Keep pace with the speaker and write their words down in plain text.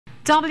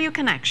W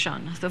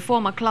Connection, the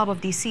former club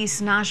of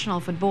deceased national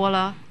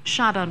footballer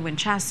Shahdon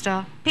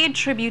Winchester, paid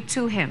tribute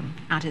to him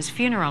at his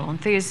funeral on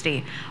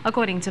Thursday.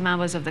 According to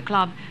members of the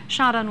club,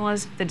 Shahdon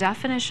was the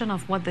definition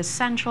of what the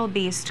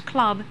central-based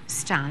club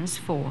stands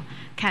for.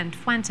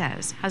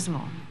 Fuentes has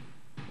more.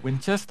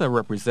 Winchester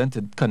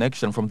represented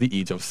Connection from the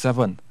age of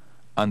 7,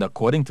 and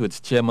according to its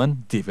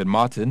chairman, David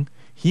Martin,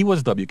 he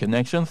was W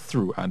Connection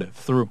through and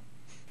through.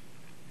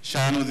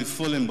 Shahdon was the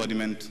full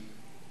embodiment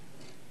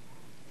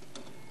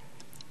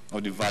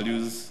of the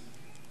values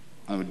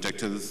and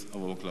objectives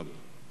of our club.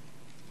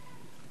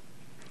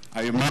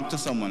 I remarked to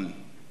someone,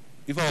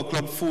 if our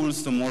club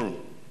falls tomorrow,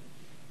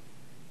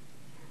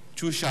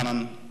 through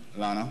Shahdon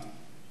Lana,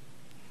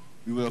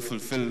 we will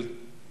fulfill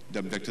the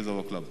objectives of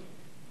our club.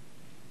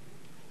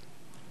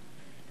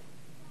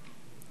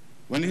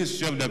 When the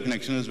history of W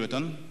Connection is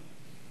written,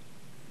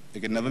 it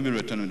can never be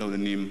written without the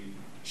name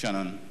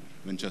Shahdon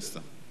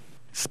Winchester.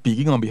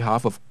 Speaking on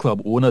behalf of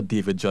club owner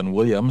David John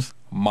Williams,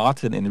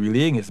 Martin, in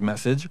relaying his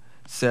message,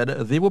 said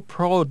they were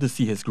proud to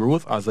see his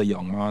growth as a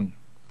young man.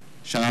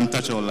 Shahdon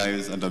touched our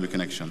lives at W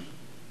Connection.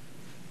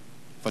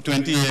 For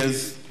 20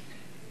 years,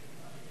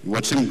 we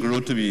watched him grow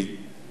to be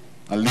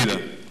a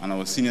leader and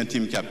our senior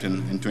team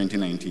captain in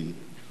 2019.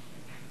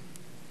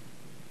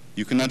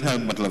 You cannot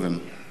help but love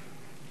him,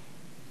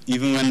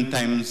 even when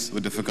times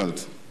were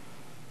difficult.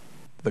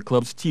 The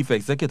club's chief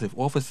executive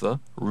officer,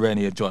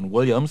 Renee John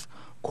Williams,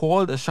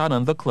 called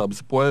Shahdon the club's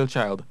spoiled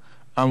child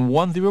and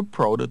one they were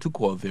proud to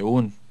call their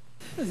own.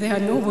 There are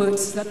no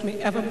words that may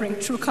ever bring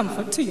true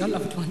comfort to your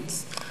loved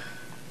ones.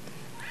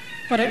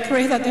 But I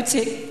pray that they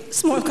take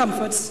small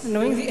comforts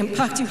knowing the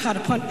impact you had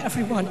upon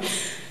everyone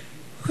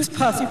whose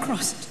path you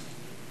crossed.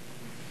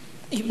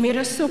 You've made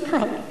us so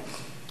proud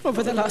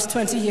over the last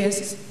 20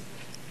 years.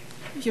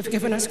 You've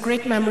given us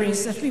great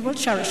memories that we will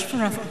cherish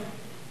forever.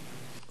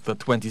 The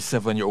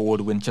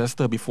 27-year-old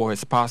Winchester, before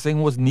his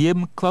passing, was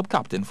named club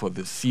captain for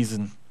this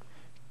season.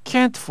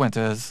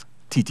 Fuentes,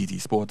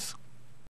 TTT Sports.